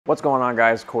What's going on,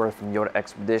 guys? Corey from Yoda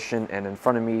Expedition, and in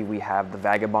front of me we have the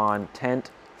Vagabond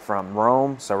tent from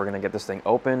Rome. So we're gonna get this thing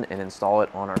open and install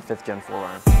it on our 5th gen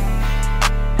 4Runner.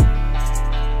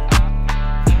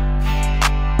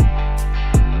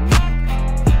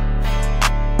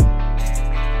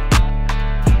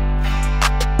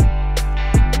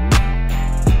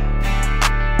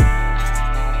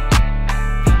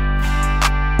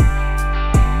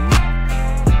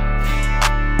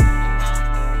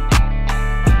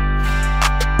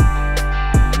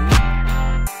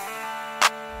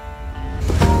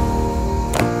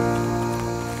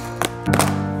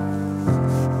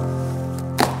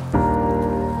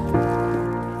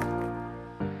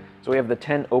 So we have the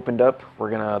tent opened up.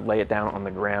 We're gonna lay it down on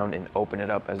the ground and open it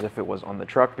up as if it was on the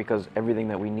truck, because everything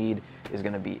that we need is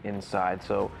gonna be inside.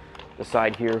 So the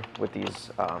side here with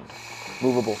these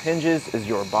movable hinges is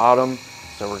your bottom.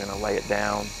 So we're gonna lay it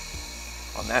down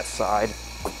on that side.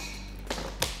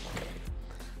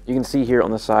 You can see here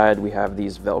on the side we have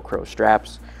these Velcro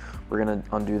straps. We're gonna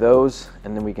undo those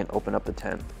and then we can open up the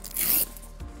tent.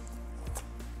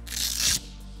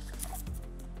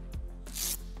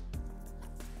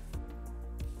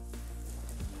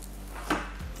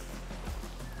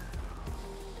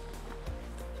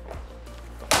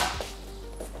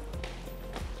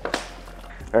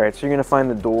 All right, so you're gonna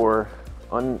find the door,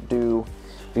 undo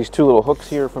these two little hooks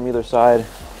here from either side,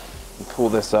 and pull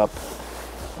this up,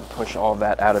 and push all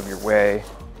that out of your way.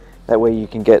 That way you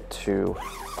can get to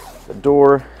the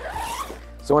door.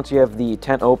 So once you have the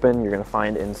tent open, you're gonna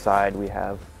find inside we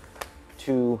have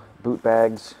 2 boot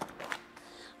bags.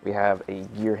 We have a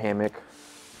gear hammock.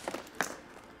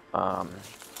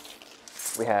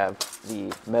 We have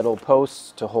the metal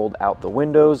posts to hold out the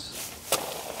windows.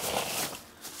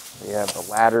 We have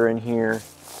the ladder in here.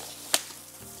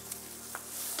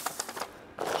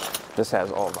 This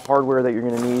has all the hardware that you're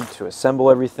going to need to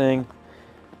assemble everything.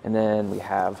 And then we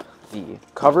have the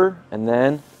cover, and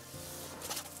then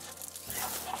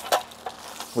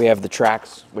we have the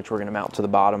tracks, which we're going to mount to the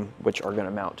bottom, which are going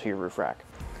to mount to your roof rack.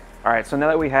 All right, so now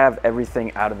that we have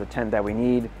everything out of the tent that we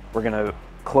need, we're going to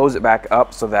close it back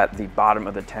up so that the bottom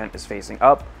of the tent is facing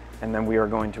up, and then we are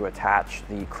going to attach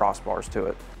the crossbars to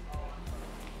it.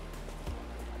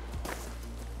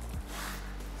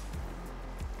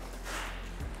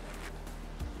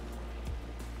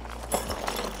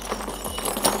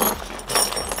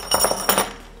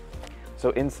 So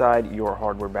inside your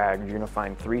hardware bag, you're gonna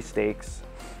find 3 stakes,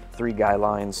 3 guy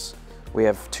lines. We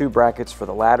have 2 brackets for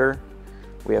the ladder.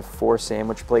 We have 4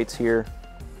 sandwich plates here,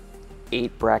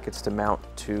 8 brackets to mount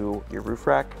to your roof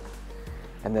rack.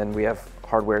 And then we have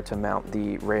hardware to mount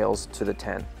the rails to the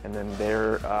tent. And then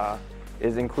there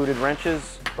is included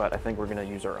wrenches, but I think we're gonna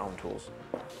use our own tools.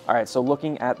 All right, so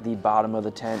looking at the bottom of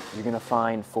the tent, you're gonna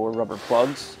find 4 rubber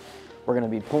plugs. We're gonna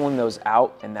be pulling those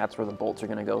out, and that's where the bolts are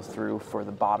gonna go through for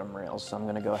the bottom rails. So I'm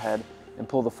gonna go ahead and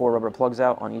pull the 4 rubber plugs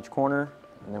out on each corner,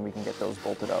 and then we can get those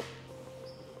bolted up.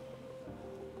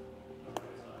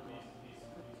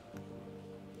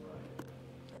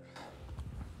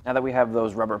 Now that we have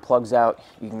those rubber plugs out,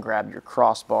 you can grab your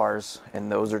crossbars,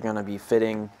 and those are gonna be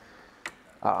fitting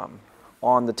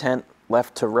on the tent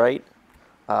left to right.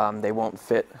 They won't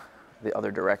fit the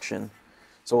other direction.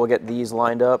 So we'll get these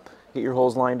lined up, get your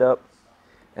holes lined up,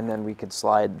 and then we could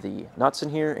slide the nuts in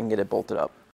here and get it bolted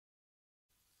up.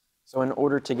 So in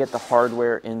order to get the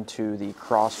hardware into the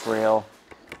cross rail,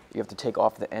 you have to take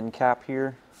off the end cap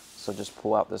here. So just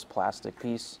pull out this plastic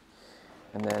piece,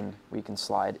 and then we can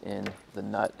slide in the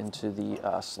nut into the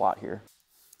slot here.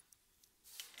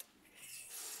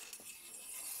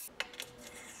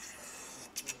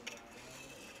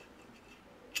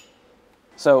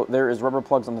 So there is rubber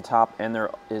plugs on the top, and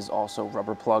there is also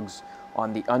rubber plugs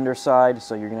on the underside.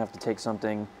 So you're gonna have to take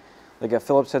something like a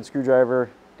Phillips head screwdriver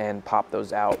and pop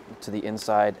those out to the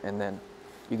inside, and then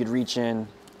you could reach in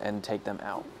and take them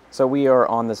out. So we are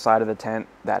on the side of the tent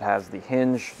that has the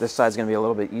hinge. This side's gonna be a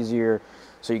little bit easier.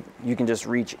 So you can just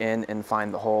reach in and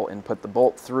find the hole and put the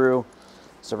bolt through.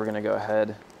 So we're gonna go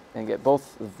ahead and get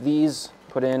both of these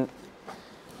put in.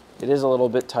 It is a little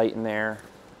bit tight in there.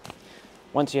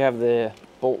 Once you have the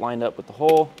bolt lined up with the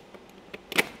hole,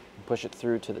 push it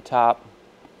through to the top,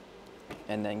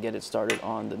 and then get it started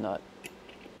on the nut.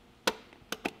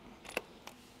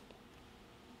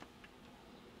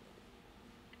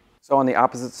 So on the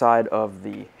opposite side of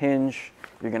the hinge,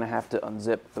 you're gonna have to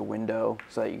unzip the window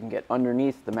so that you can get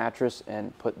underneath the mattress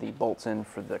and put the bolts in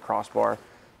for the crossbar.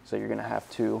 So you're gonna have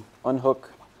to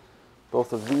unhook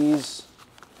both of these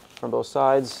from both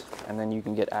sides, and then you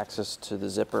can get access to the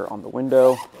zipper on the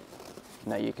window.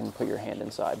 Now you can put your hand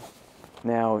inside.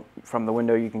 Now from the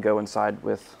window you can go inside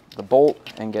with the bolt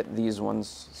and get these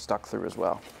ones stuck through as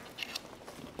well.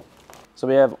 So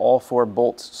we have all 4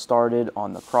 bolts started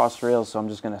on the cross rails, so I'm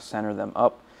just going to center them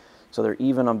up so they're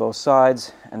even on both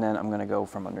sides, and then I'm going to go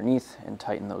from underneath and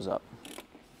tighten those up.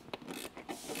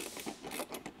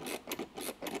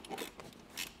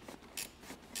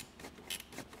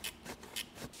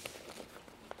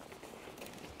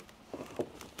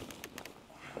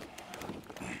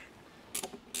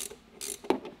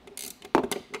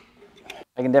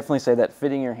 I can definitely say that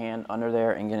fitting your hand under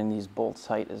there and getting these bolts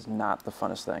tight is not the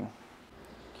funnest thing.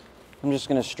 I'm just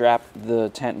going to strap the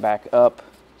tent back up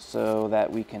so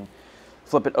that we can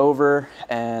flip it over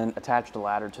and attach the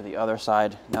ladder to the other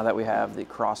side now that we have the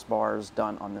crossbars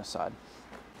done on this side.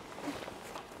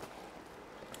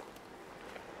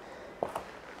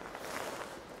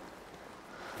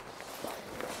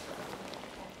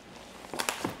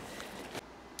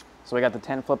 So we got the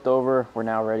tent flipped over. We're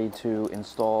now ready to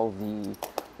install the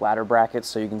ladder brackets.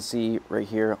 So you can see right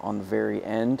here on the very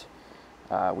end,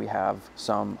 we have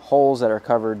some holes that are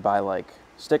covered by like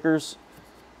stickers.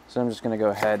 So I'm just going to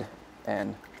go ahead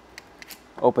and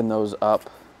open those up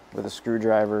with a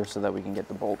screwdriver so that we can get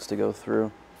the bolts to go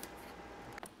through.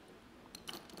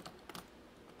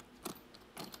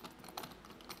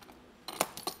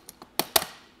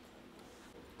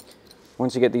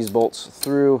 Once you get these bolts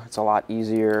through, it's a lot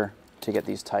easier to get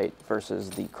these tight versus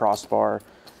the crossbar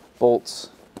bolts.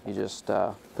 You just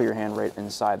put your hand right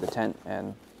inside the tent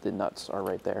and the nuts are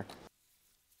right there.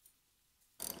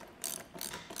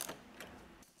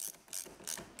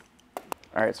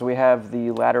 All right, so we have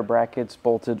the ladder brackets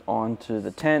bolted onto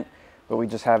the tent, but we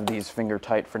just have these finger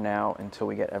tight for now until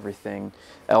we get everything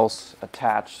else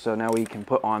attached. So now we can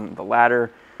put on the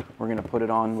ladder. We're gonna put it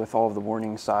on with all of the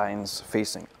warning signs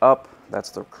facing up. That's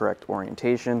the correct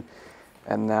orientation.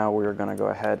 And now we're gonna go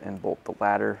ahead and bolt the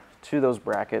ladder to those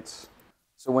brackets.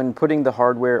 So when putting the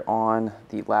hardware on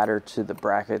the ladder to the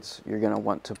brackets, you're gonna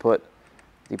want to put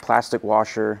the plastic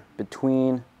washer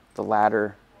between the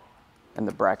ladder and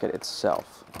the bracket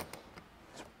itself.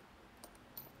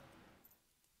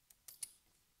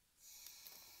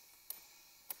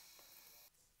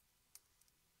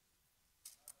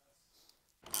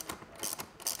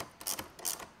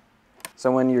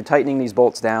 So when you're tightening these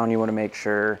bolts down, you want to make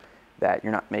sure that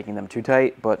you're not making them too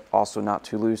tight, but also not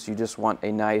too loose. You just want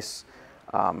a nice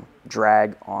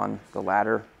drag on the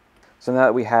ladder. So now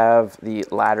that we have the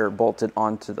ladder bolted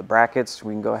onto the brackets,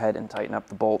 we can go ahead and tighten up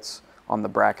the bolts on the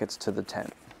brackets to the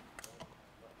tent.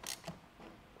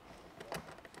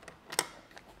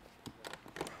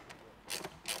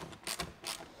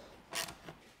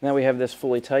 Now we have this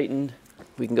fully tightened,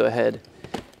 we can go ahead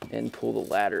and pull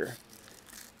the ladder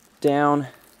down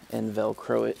and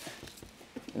Velcro it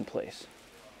in place.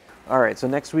 All right, so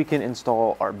next we can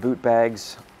install our boot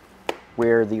bags.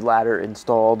 Where the ladder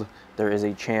installed, there is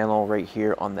a channel right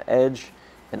here on the edge,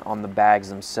 and on the bags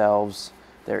themselves,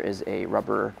 there is a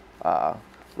rubber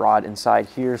rod inside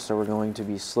here, so we're going to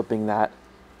be slipping that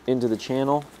into the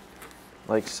channel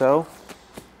like so,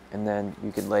 and then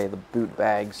you can lay the boot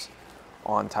bags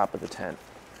on top of the tent.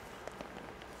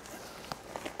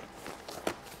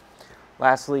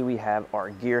 Lastly, we have our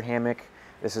gear hammock.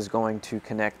 This is going to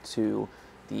connect to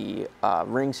the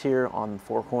rings here on the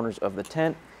 4 corners of the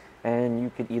tent, and you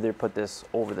could either put this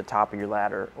over the top of your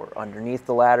ladder or underneath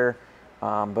the ladder,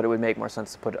 but it would make more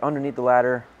sense to put it underneath the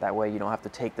ladder. That way you don't have to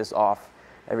take this off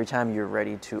every time you're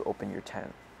ready to open your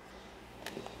tent.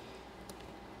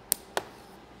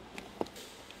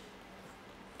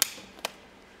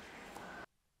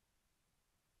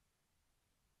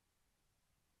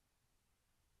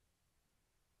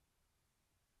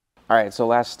 All right, so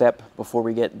last step before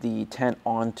we get the tent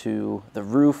onto the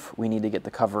roof, we need to get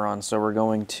the cover on. So we're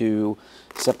going to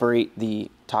separate the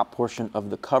top portion of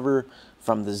the cover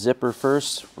from the zipper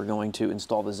first. We're going to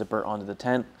install the zipper onto the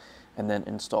tent and then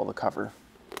install the cover.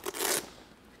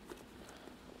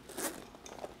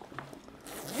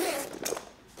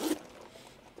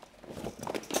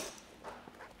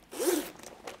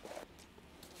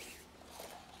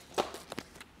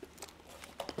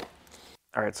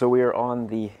 All right, so we are on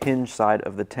the hinge side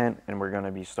of the tent, and we're going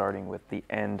to be starting with the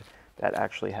end that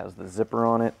actually has the zipper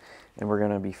on it, and we're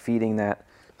going to be feeding that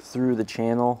through the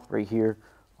channel right here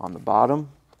on the bottom.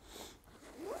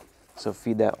 So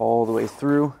feed that all the way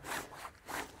through.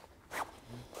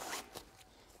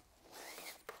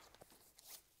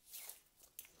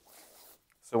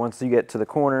 So once you get to the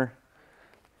corner,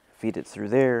 feed it through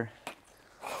there,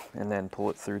 and then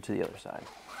pull it through to the other side.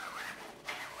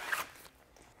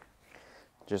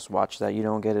 Just watch that you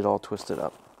don't get it all twisted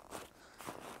up.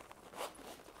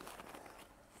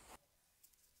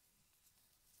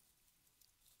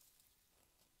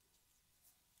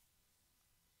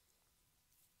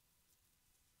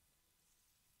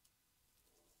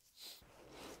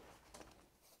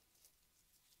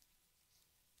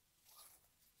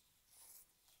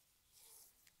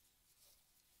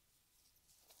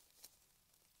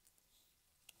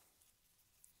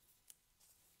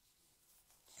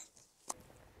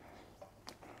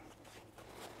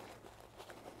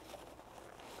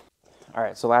 All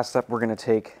right, so last step, we're gonna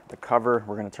take the cover,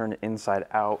 we're gonna turn it inside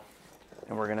out,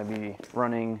 and we're gonna be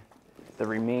running the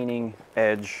remaining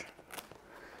edge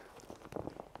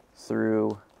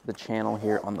through the channel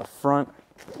here on the front.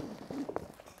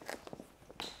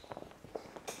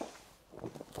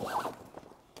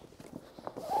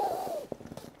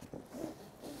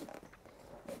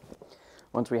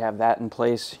 Once we have that in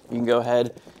place, you can go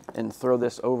ahead and throw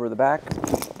this over the back.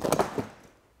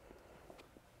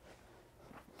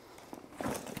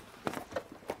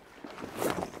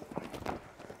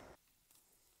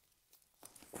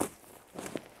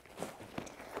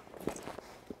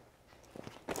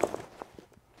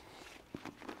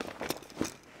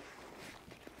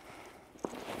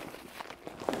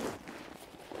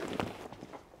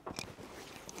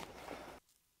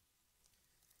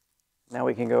 Now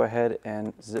we can go ahead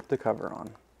and zip the cover on.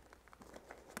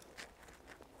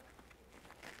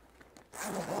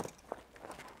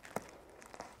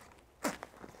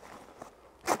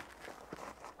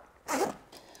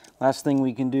 Last thing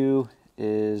we can do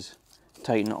is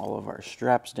tighten all of our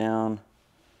straps down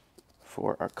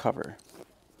for our cover.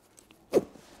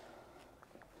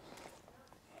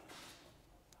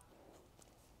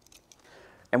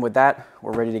 And with that,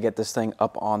 we're ready to get this thing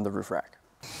up on the roof rack.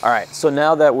 All right, so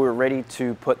now that we're ready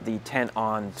to put the tent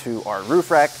onto our roof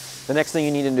rack, the next thing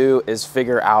you need to do is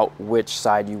figure out which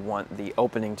side you want the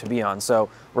opening to be on. So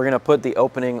we're gonna put the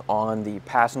opening on the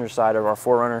passenger side of our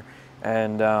 4Runner,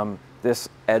 and this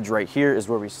edge right here is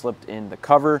where we slipped in the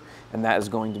cover, and that is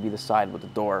going to be the side with the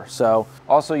door. So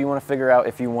also you wanna figure out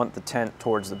if you want the tent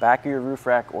towards the back of your roof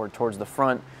rack or towards the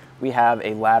front. We have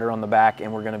a ladder on the back,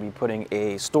 and we're gonna be putting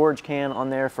a storage can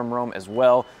on there from Rome as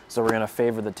well. So we're gonna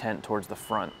favor the tent towards the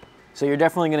front. So you're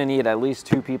definitely gonna need at least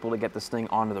 2 people to get this thing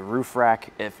onto the roof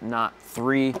rack, if not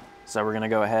 3. So we're gonna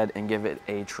go ahead and give it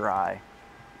a try.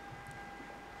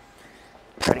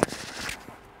 Ready?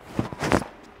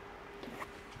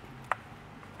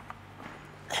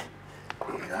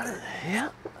 You got it. Yeah.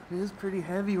 It is pretty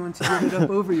heavy once you get it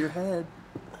up over your head.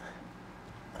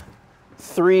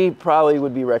 3 probably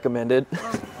would be recommended.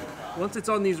 Well, once it's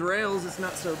on these rails, it's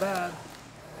not so bad.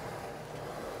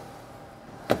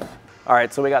 All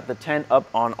right, so we got the tent up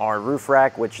on our roof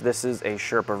rack, which this is a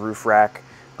Sherpa roof rack,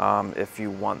 if you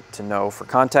want to know for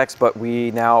context, but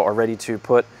we now are ready to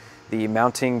put the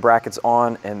mounting brackets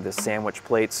on and the sandwich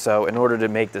plates. So in order to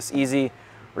make this easy,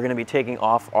 we're gonna be taking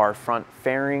off our front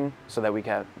fairing so that we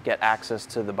can get access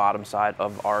to the bottom side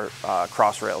of our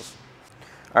cross rails.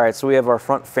 All right, so we have our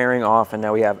front fairing off, and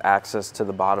now we have access to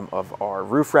the bottom of our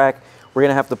roof rack. We're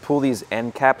gonna have to pull these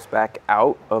end caps back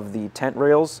out of the tent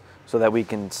rails so that we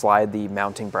can slide the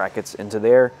mounting brackets into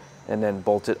there and then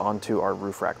bolt it onto our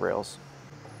roof rack rails.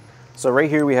 So right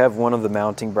here we have one of the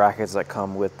mounting brackets that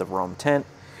come with the Rome tent.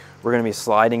 We're gonna be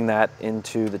sliding that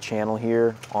into the channel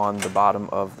here on the bottom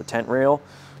of the tent rail.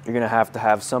 You're gonna have to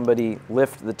have somebody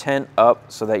lift the tent up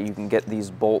so that you can get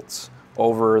these bolts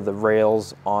over the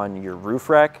rails on your roof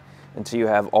rack until you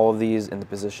have all of these in the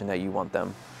position that you want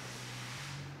them.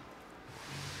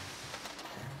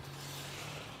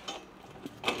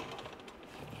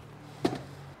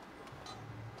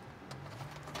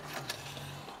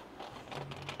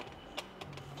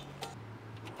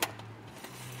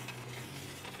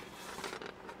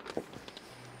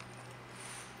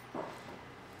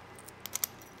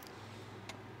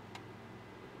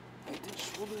 I did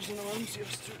shoulders and arms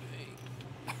yesterday.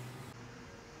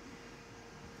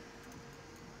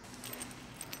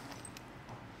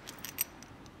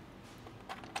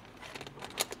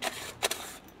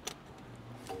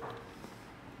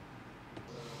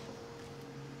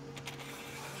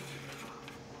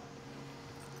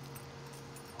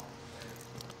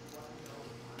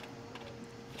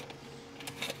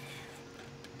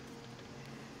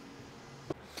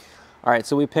 All right,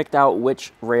 so we picked out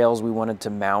which rails we wanted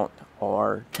to mount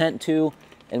our tent to,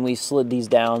 and we slid these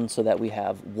down so that we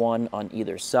have one on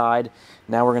either side.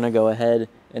 Now we're gonna go ahead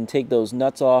and take those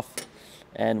nuts off,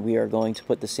 and we are going to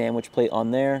put the sandwich plate on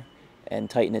there and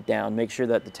tighten it down. Make sure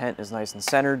that the tent is nice and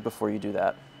centered before you do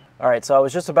that. All right, so I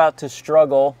was just about to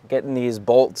struggle getting these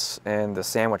bolts and the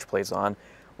sandwich plates on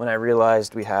when I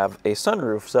realized we have a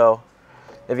sunroof. So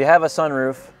if you have a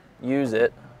sunroof, use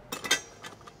it.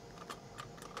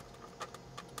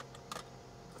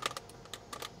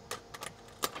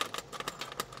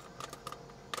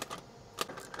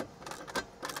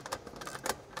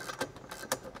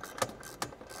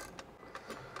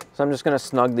 So I'm just gonna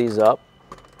snug these up.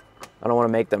 I don't wanna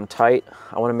make them tight.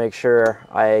 I wanna make sure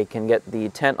I can get the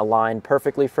tent aligned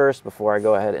perfectly first before I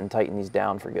go ahead and tighten these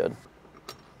down for good.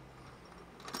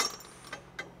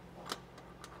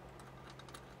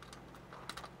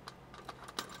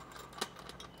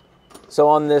 So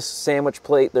on this sandwich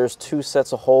plate, there's 2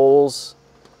 sets of holes,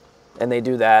 and they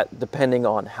do that depending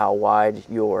on how wide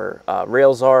your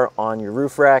rails are on your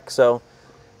roof rack. So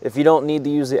if you don't need to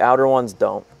use the outer ones,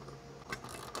 don't.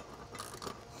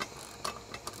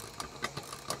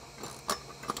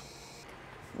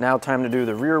 Now time to do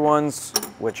the rear ones,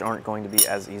 which aren't going to be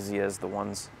as easy as the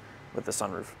ones with the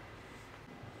sunroof.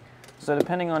 So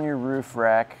depending on your roof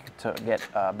rack, to get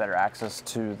better access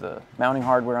to the mounting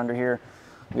hardware under here,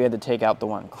 we had to take out the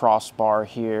one crossbar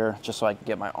here, just so I could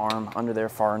get my arm under there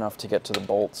far enough to get to the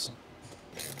bolts.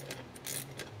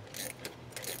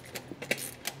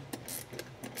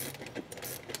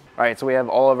 All right, so we have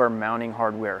all of our mounting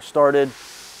hardware started.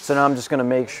 So now I'm just gonna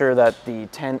make sure that the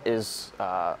tent is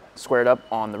squared up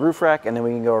on the roof rack, and then we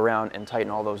can go around and tighten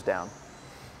all those down.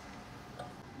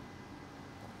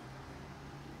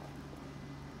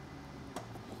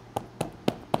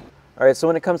 All right, so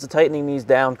when it comes to tightening these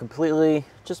down completely,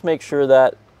 just make sure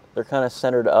that they're kind of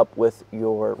centered up with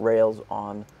your rails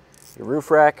on your roof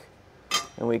rack.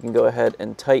 And we can go ahead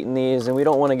and tighten these, and we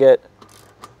don't want to get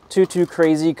too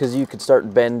crazy because you could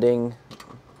start bending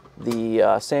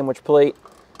the sandwich plate.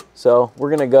 So we're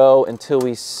gonna go until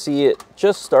we see it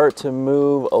just start to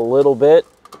move a little bit,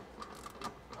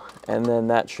 and then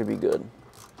that should be good.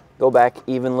 Go back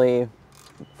evenly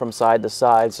from side to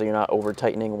side so you're not over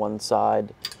tightening one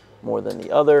side more than the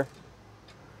other.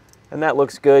 And that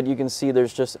looks good. You can see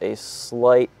there's just a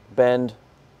slight bend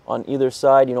on either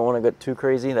side. You don't want to get too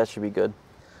crazy. That should be good.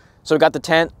 So we got the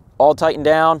tent all tightened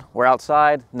down. We're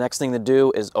outside. Next thing to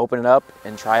do is open it up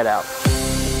and try it out.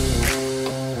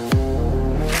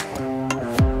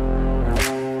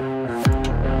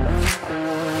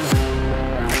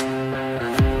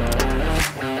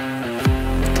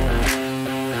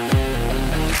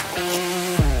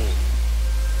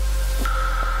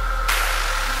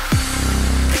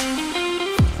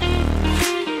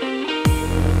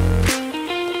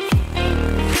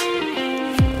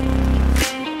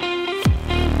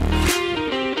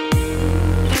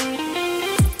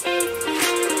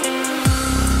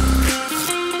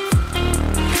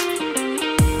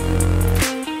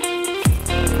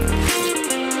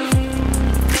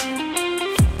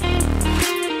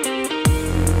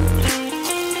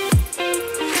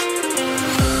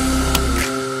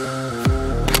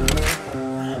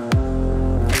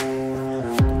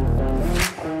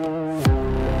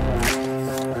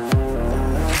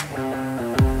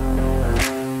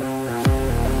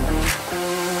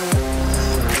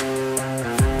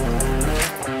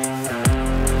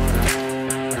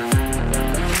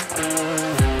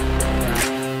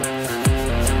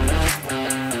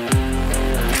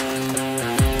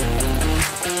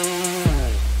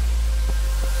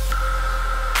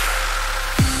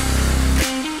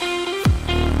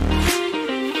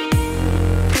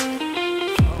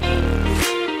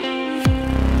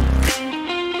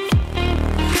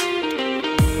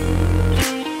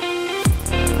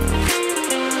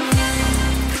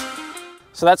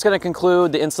 So that's going to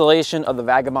conclude the installation of the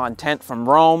Vagabond tent from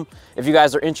Rome. If you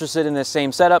guys are interested in this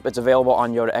same setup, it's available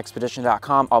on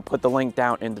yodaexpedition.com. I'll put the link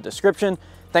down in the description.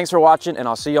 Thanks for watching, and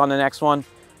I'll see you on the next one.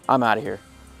 I'm out of here.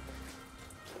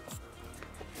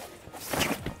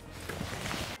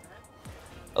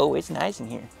 Oh, it's nice in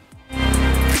here.